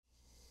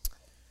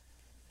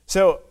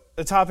So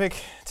the topic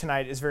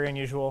tonight is very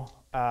unusual.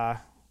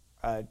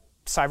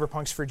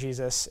 Cyberpunks for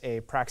Jesus,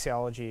 a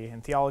Praxeology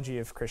and Theology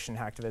of Christian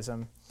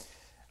Hacktivism.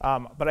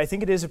 But I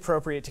think it is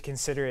appropriate to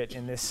consider it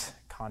in this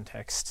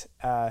context.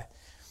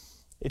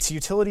 Its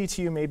utility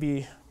to you may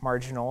be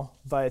marginal,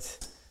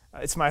 but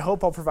it's my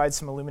hope I'll provide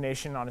some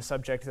illumination on a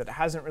subject that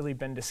hasn't really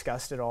been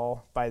discussed at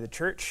all by the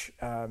church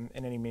in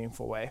any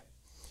meaningful way.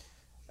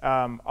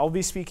 I'll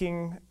be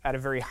speaking at a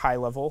very high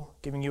level,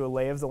 giving you a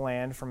lay of the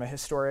land from a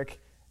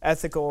historic,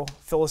 ethical,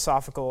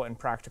 philosophical, and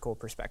practical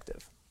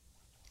perspective.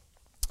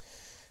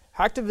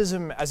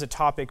 Hacktivism as a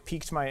topic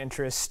piqued my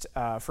interest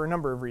for a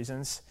number of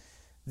reasons,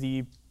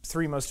 the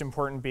three most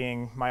important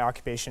being my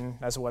occupation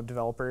as a web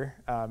developer,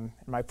 and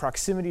my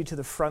proximity to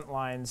the front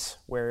lines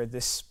where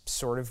this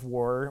sort of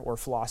war or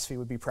philosophy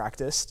would be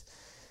practiced.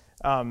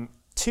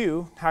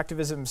 Two,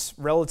 hacktivism's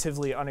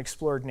relatively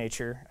unexplored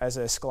nature as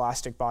a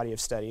scholastic body of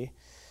study.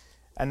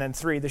 And then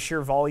three, the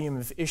sheer volume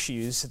of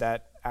issues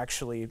that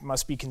actually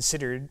must be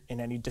considered in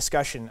any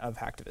discussion of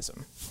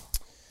hacktivism.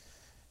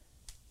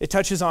 It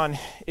touches on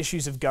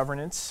issues of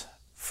governance.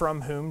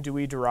 From whom do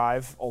we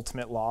derive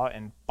ultimate law,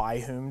 and by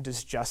whom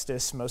does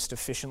justice most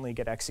efficiently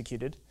get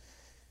executed?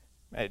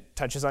 It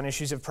touches on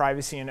issues of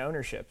privacy and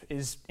ownership.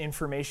 Is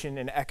information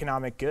an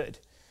economic good?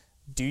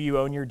 Do you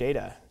own your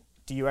data?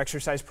 Do you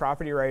exercise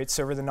property rights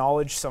over the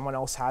knowledge someone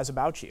else has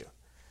about you?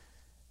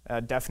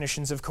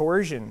 Definitions of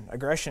coercion,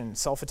 aggression,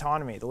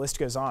 self-autonomy, the list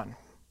goes on.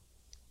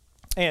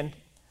 And,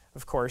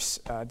 of course,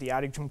 the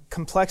added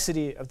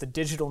complexity of the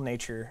digital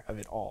nature of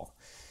it all.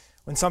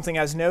 When something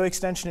has no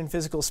extension in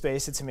physical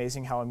space, it's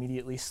amazing how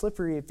immediately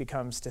slippery it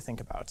becomes to think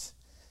about.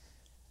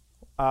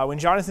 When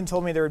Jonathan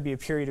told me there would be a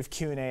period of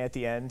Q&A at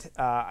the end,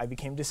 I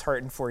became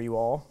disheartened for you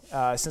all,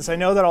 since I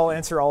know that I'll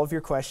answer all of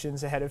your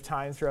questions ahead of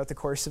time throughout the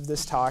course of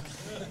this talk,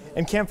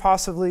 and can't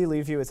possibly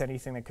leave you with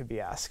anything that could be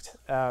asked.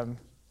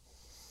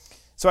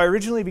 So I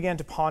originally began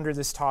to ponder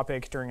this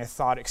topic during a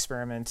thought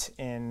experiment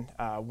in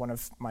one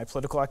of my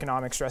political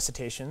economics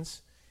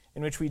recitations,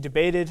 in which we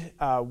debated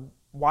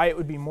why it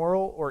would be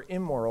moral or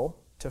immoral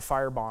to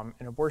firebomb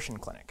an abortion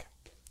clinic.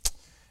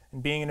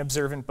 And being an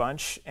observant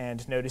bunch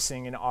and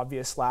noticing an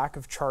obvious lack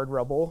of charred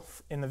rubble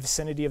in the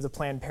vicinity of the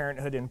Planned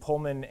Parenthood in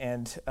Pullman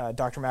and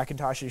Dr.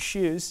 McIntosh's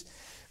shoes,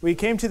 we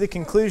came to the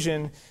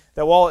conclusion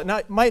that while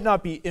it might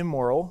not be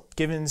immoral,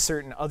 given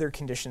certain other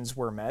conditions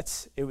were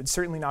met, it would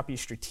certainly not be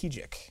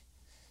strategic.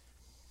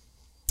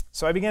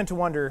 So I began to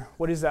wonder,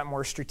 what is that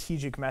more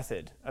strategic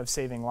method of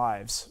saving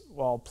lives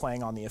while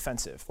playing on the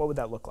offensive? What would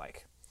that look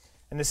like?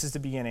 And this is the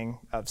beginning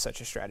of such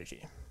a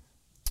strategy.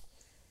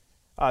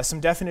 Some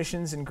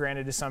definitions and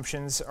granted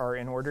assumptions are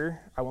in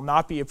order. I will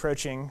not be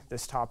approaching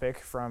this topic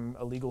from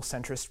a legal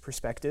centrist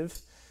perspective.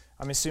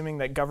 I'm assuming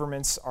that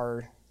governments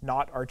are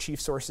not our chief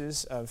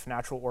sources of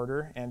natural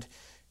order, and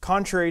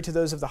contrary to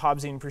those of the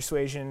Hobbesian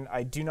persuasion,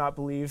 I do not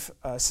believe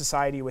a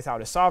society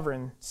without a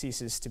sovereign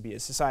ceases to be a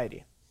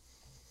society.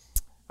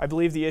 I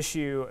believe the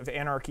issue of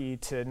anarchy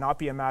to not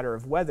be a matter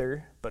of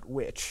whether, but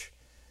which.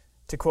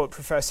 To quote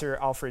Professor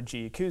Alfred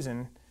G.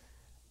 Cousin,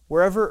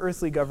 wherever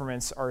earthly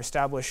governments are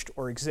established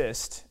or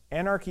exist,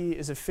 anarchy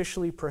is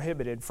officially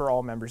prohibited for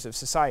all members of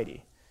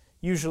society,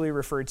 usually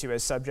referred to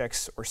as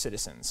subjects or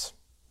citizens.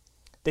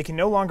 They can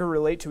no longer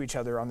relate to each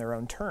other on their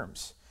own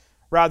terms.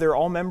 Rather,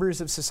 all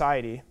members of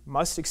society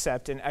must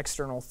accept an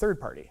external third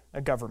party,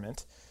 a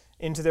government,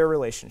 into their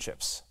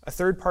relationships, a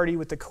third party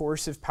with the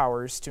coercive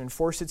powers to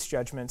enforce its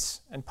judgments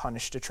and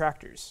punish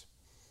detractors.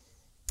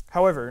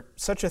 However,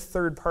 such a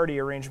third-party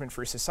arrangement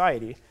for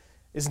society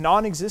is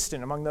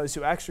non-existent among those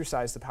who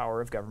exercise the power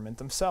of government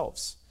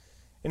themselves.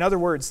 In other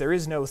words, there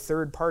is no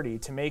third party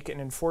to make and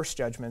enforce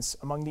judgments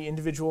among the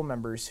individual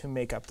members who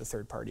make up the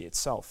third party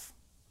itself.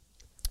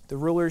 The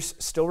rulers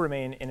still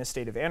remain in a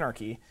state of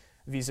anarchy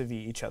vis-a-vis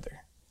each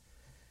other.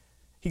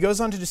 He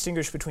goes on to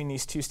distinguish between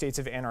these two states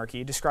of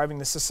anarchy, describing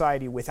the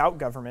society without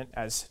government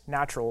as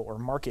natural or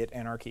market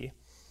anarchy,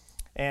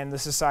 and the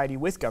society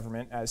with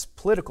government as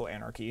political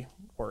anarchy,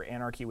 or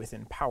anarchy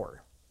within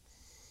power.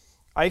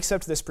 I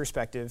accept this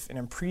perspective and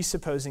am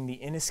presupposing the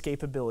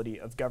inescapability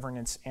of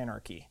governance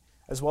anarchy,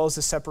 as well as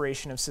the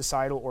separation of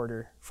societal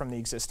order from the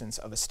existence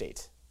of a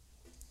state.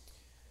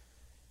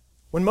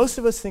 When most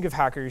of us think of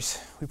hackers,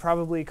 we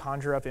probably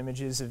conjure up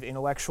images of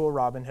intellectual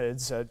Robin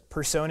Hoods, a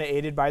persona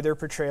aided by their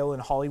portrayal in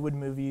Hollywood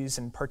movies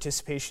and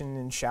participation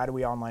in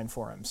shadowy online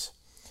forums.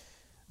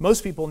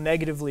 Most people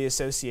negatively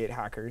associate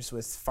hackers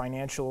with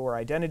financial or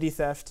identity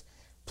theft,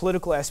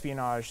 political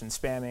espionage, and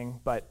spamming,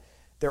 but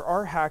there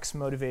are hacks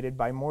motivated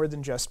by more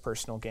than just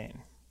personal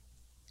gain.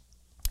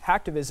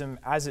 Hacktivism,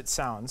 as it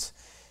sounds,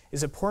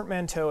 is a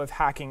portmanteau of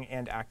hacking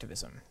and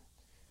activism.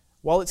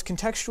 While its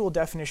contextual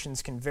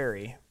definitions can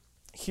vary,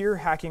 here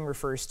hacking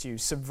refers to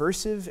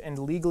subversive and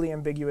legally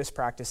ambiguous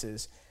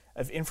practices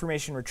of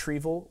information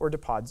retrieval or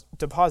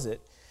deposit,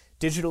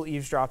 digital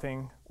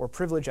eavesdropping, or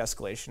privilege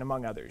escalation,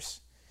 among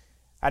others.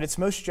 At its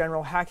most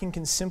general, hacking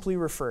can simply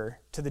refer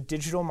to the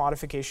digital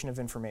modification of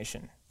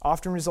information,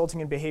 often resulting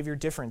in behavior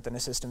different than a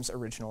system's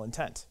original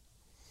intent.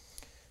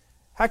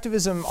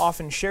 Hacktivism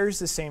often shares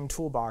the same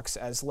toolbox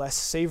as less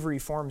savory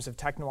forms of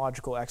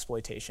technological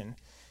exploitation,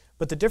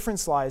 but the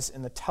difference lies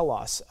in the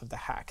telos of the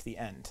hack, the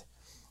end.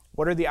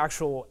 What are the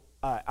actual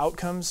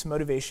outcomes,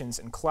 motivations,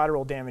 and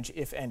collateral damage,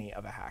 if any,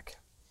 of a hack?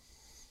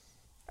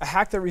 A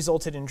hack that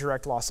resulted in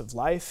direct loss of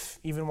life,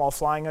 even while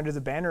flying under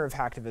the banner of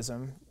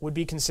hacktivism, would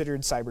be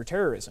considered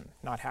cyberterrorism,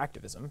 not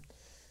hacktivism.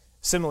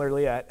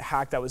 Similarly, a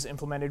hack that was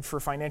implemented for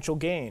financial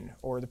gain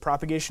or the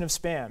propagation of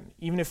spam,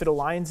 even if it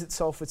aligns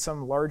itself with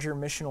some larger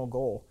missional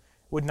goal,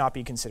 would not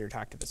be considered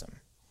hacktivism,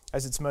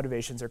 as its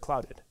motivations are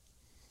clouded.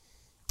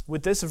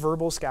 With this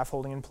verbal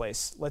scaffolding in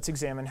place, let's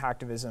examine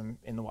hacktivism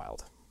in the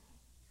wild.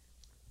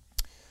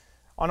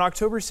 On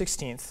October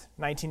 16th,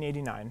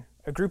 1989,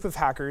 a group of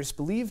hackers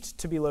believed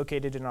to be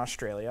located in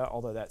Australia,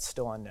 although that's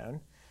still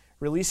unknown,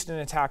 released an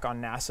attack on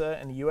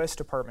NASA and the US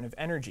Department of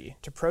Energy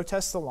to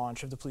protest the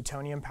launch of the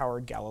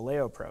plutonium-powered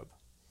Galileo probe.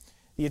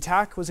 The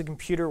attack was a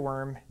computer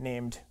worm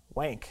named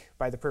Wank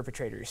by the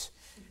perpetrators,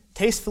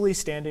 tastefully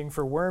standing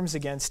for Worms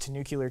Against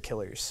Nuclear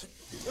Killers.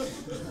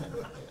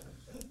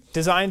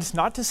 Designed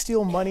not to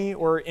steal money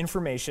or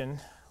information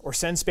or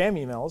send spam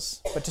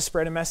emails, but to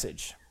spread a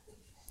message.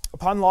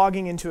 Upon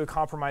logging into a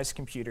compromised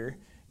computer,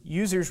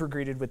 users were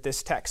greeted with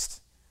this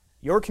text: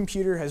 "Your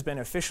computer has been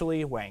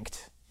officially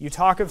wanked. You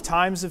talk of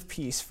times of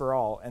peace for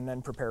all and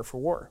then prepare for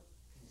war."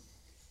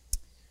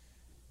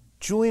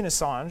 Julian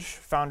Assange,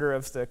 founder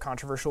of the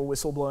controversial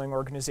whistleblowing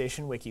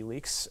organization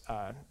WikiLeaks,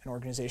 an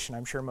organization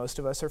I'm sure most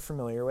of us are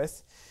familiar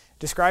with,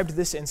 described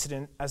this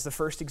incident as the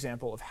first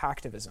example of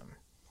hacktivism,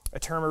 a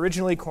term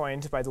originally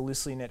coined by the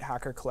loosely knit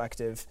hacker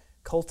collective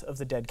Cult of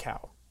the Dead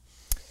Cow.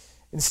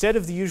 Instead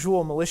of the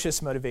usual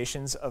malicious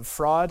motivations of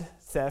fraud,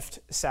 theft,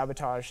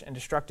 sabotage, and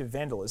destructive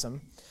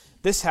vandalism,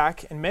 this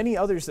hack, and many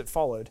others that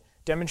followed,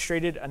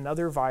 demonstrated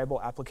another viable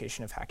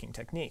application of hacking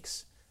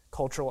techniques: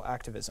 cultural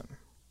activism.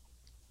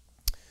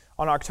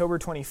 On October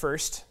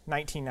 21st,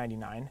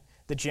 1999,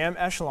 the Jam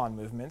Echelon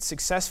movement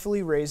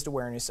successfully raised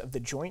awareness of the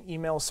Joint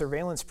Email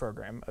Surveillance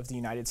Program of the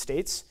United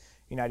States,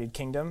 United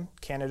Kingdom,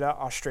 Canada,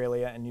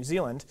 Australia, and New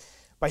Zealand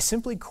by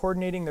simply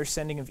coordinating their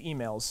sending of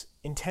emails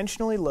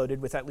intentionally loaded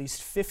with at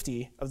least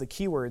 50 of the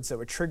keywords that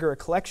would trigger a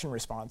collection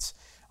response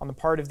on the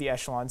part of the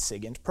Echelon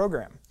SIGINT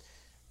program.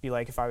 Be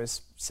like if I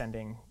was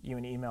sending you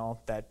an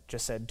email that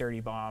just said dirty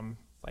bomb,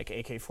 like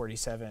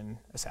AK-47,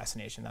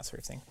 assassination, that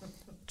sort of thing.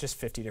 Just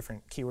 50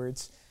 different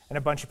keywords, and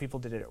a bunch of people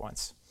did it at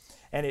once.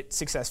 And it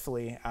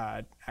successfully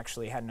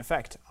actually had an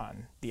effect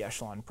on the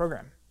Echelon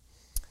program.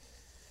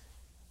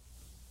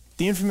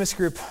 The infamous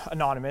group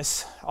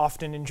Anonymous,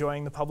 often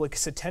enjoying the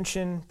public's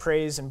attention,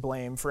 praise, and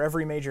blame for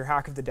every major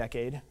hack of the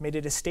decade, made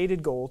it a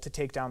stated goal to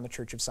take down the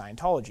Church of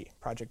Scientology,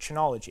 Project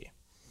Chinology.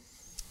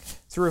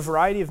 Through a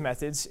variety of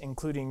methods,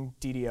 including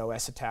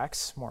DDoS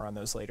attacks, more on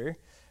those later,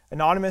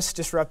 Anonymous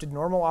disrupted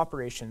normal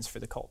operations for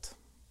the cult.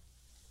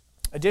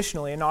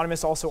 Additionally,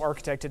 Anonymous also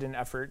architected an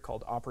effort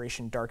called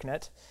Operation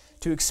Darknet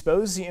to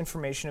expose the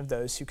information of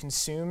those who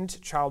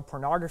consumed child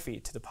pornography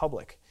to the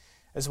public,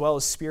 as well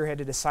as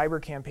spearheaded a cyber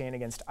campaign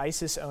against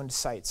ISIS-owned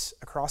sites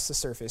across the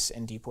surface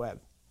and deep web.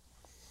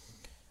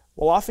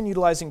 While often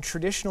utilizing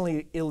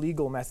traditionally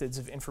illegal methods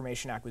of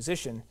information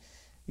acquisition,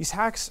 these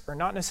hacks are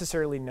not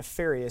necessarily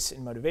nefarious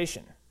in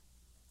motivation.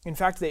 In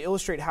fact, they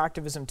illustrate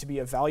hacktivism to be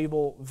a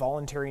valuable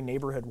voluntary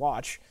neighborhood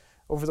watch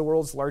over the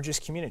world's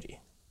largest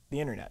community, the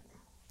internet.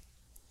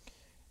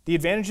 The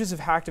advantages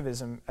of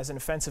hacktivism as an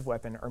offensive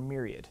weapon are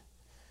myriad.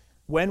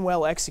 When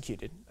well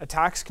executed,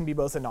 attacks can be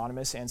both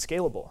anonymous and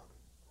scalable.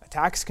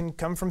 Attacks can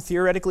come from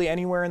theoretically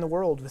anywhere in the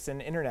world with an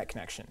internet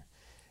connection.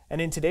 And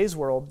in today's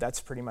world,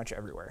 that's pretty much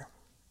everywhere.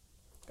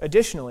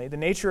 Additionally, the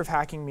nature of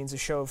hacking means a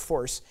show of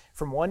force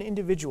from one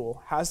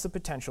individual has the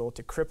potential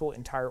to cripple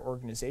entire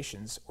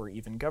organizations or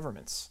even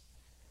governments.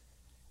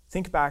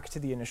 Think back to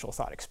the initial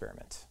thought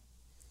experiment.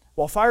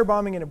 While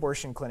firebombing an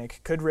abortion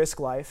clinic could risk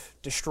life,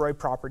 destroy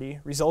property,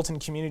 result in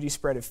community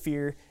spread of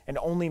fear, and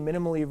only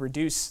minimally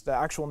reduce the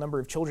actual number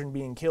of children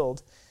being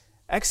killed,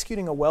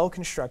 executing a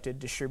well-constructed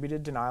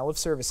distributed denial of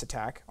service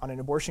attack on an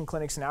abortion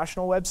clinic's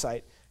national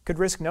website could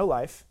risk no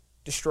life,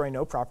 destroy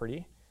no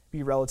property,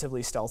 be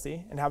relatively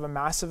stealthy, and have a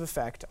massive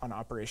effect on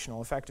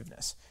operational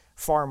effectiveness,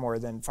 far more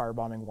than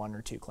firebombing 1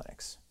 or 2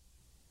 clinics.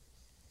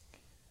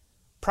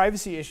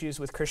 Privacy issues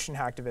with Christian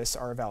hacktivists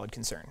are a valid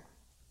concern.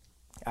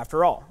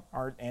 After all,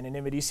 aren't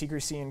anonymity,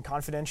 secrecy, and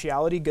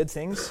confidentiality good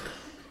things?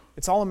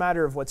 It's all a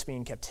matter of what's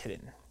being kept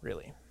hidden,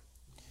 really.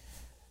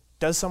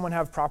 Does someone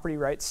have property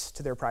rights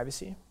to their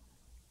privacy?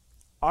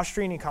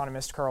 Austrian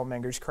economist Karl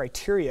Menger's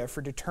criteria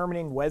for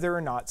determining whether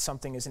or not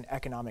something is an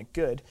economic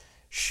good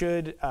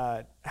should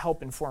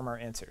help inform our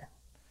answer.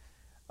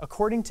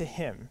 According to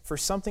him, for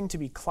something to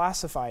be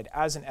classified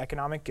as an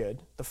economic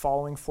good, the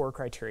following 4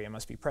 criteria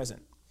must be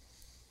present.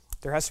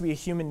 There has to be a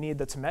human need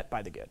that's met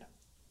by the good.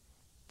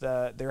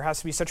 There has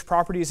to be such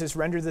properties as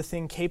render the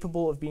thing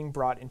capable of being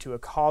brought into a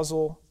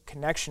causal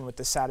connection with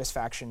the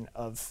satisfaction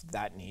of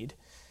that need.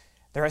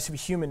 There has to be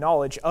human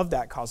knowledge of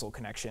that causal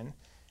connection.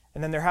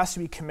 And then there has to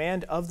be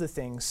command of the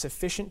thing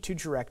sufficient to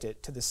direct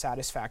it to the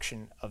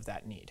satisfaction of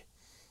that need.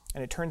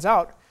 And it turns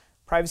out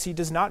privacy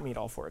does not meet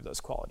all four of those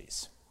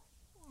qualities.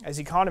 As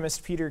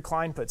economist Peter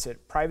Klein puts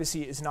it,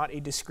 privacy is not a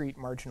discrete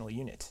marginal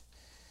unit.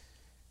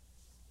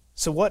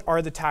 So what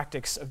are the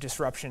tactics of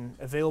disruption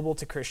available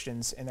to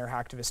Christians in their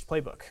hacktivist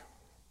playbook?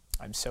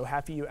 I'm so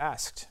happy you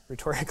asked,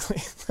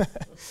 rhetorically.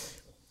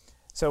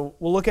 So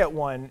we'll look at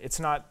one. It's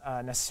not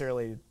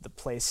necessarily the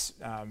place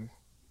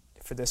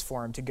for this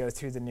forum to go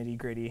through the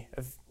nitty-gritty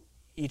of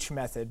each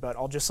method, but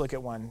I'll just look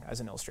at one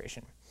as an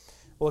illustration.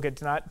 We'll look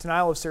at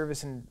denial of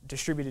service and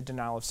distributed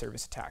denial of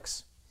service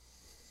attacks.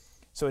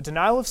 So a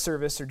denial of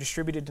service or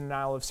distributed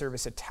denial of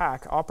service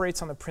attack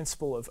operates on the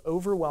principle of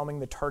overwhelming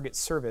the target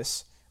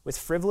service with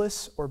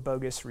frivolous or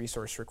bogus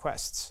resource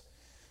requests.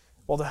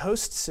 While the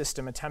host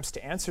system attempts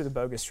to answer the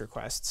bogus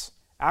requests,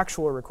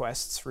 actual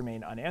requests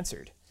remain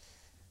unanswered.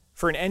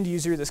 For an end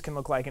user, this can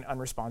look like an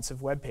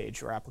unresponsive web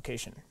page or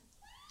application.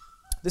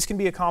 This can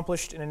be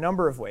accomplished in a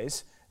number of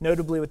ways,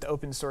 notably with the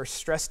open source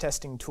stress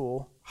testing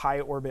tool,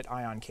 High Orbit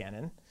Ion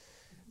Cannon.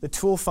 The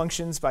tool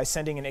functions by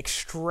sending an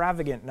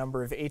extravagant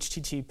number of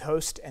HTTP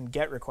post and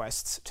GET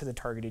requests to the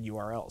targeted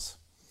URLs.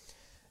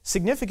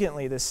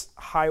 Significantly, this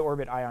High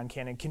Orbit Ion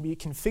Cannon can be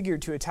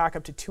configured to attack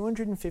up to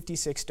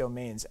 256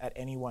 domains at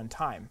any one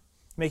time,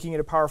 making it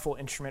a powerful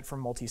instrument for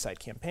multi-site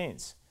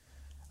campaigns.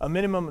 A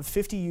minimum of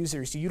 50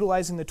 users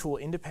utilizing the tool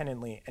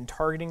independently and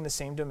targeting the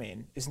same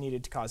domain is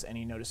needed to cause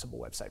any noticeable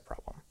website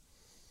problem.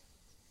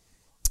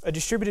 A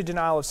distributed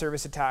denial of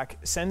service attack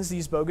sends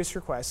these bogus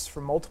requests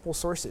from multiple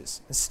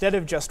sources instead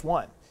of just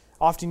one,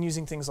 often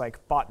using things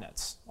like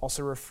botnets,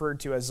 also referred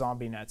to as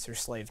zombie nets or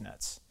slave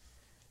nets.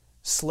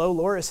 Slow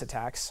loris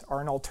attacks are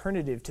an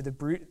alternative to the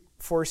brute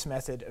force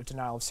method of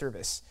denial of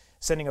service,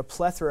 sending a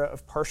plethora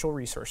of partial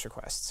resource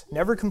requests,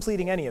 never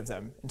completing any of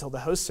them until the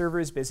host server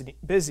is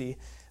busy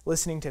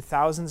listening to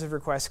thousands of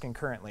requests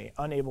concurrently,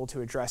 unable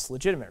to address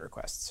legitimate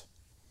requests.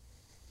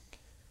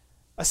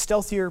 A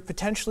stealthier,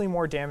 potentially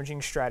more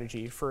damaging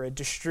strategy for a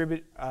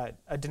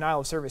denial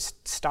of service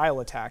style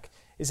attack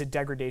is a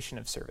degradation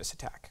of service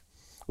attack,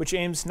 which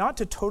aims not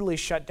to totally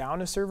shut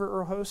down a server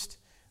or host,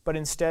 but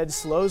instead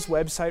slows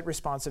website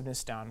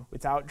responsiveness down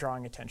without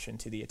drawing attention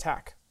to the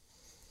attack.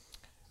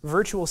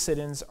 Virtual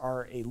sit-ins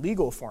are a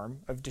legal form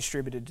of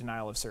distributed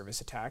denial of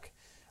service attack,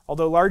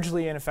 although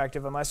largely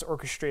ineffective unless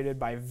orchestrated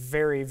by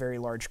very, very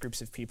large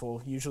groups of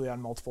people, usually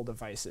on multiple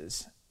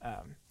devices.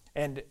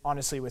 And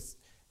honestly, with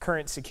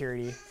current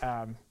security,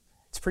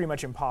 it's pretty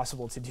much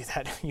impossible to do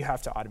that. You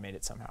have to automate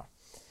it somehow.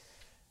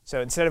 So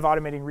instead of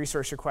automating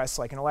resource requests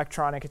like an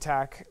electronic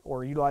attack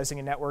or utilizing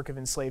a network of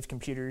enslaved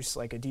computers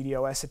like a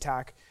DDoS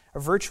attack, a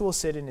virtual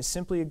sit-in is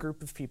simply a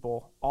group of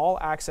people all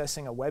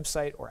accessing a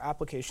website or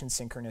application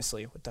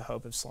synchronously with the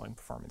hope of slowing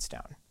performance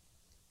down.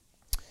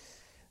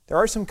 There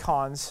are some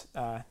cons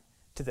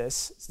to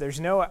this. There's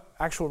no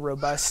actual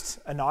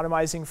robust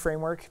anonymizing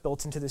framework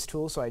built into this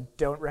tool, so I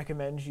don't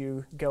recommend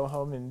you go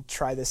home and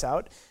try this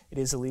out. It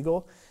is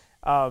illegal.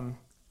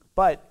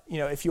 But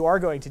if you are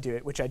going to do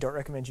it, which I don't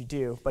recommend you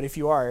do, but if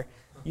you are,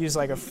 use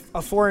like a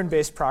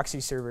foreign-based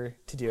proxy server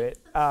to do it.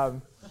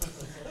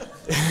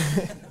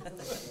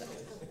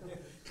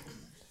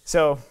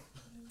 So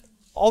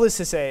all this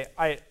to say,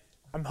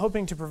 I'm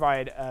hoping to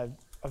provide a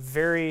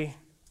very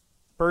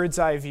bird's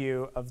eye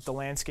view of the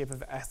landscape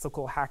of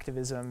ethical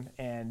hacktivism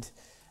and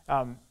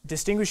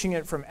distinguishing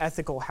it from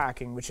ethical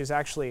hacking, which is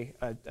actually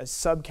a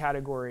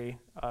subcategory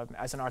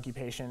as an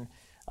occupation.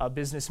 A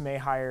business may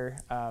hire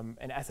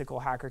an ethical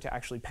hacker to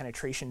actually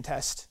penetration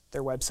test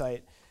their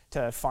website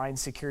to find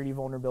security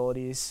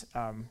vulnerabilities,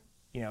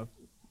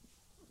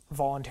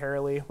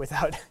 voluntarily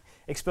without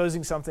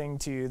exposing something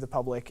to the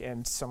public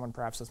and someone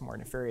perhaps with more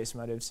nefarious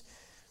motives.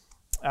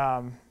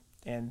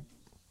 And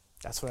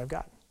that's what I've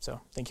got.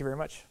 So thank you very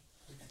much.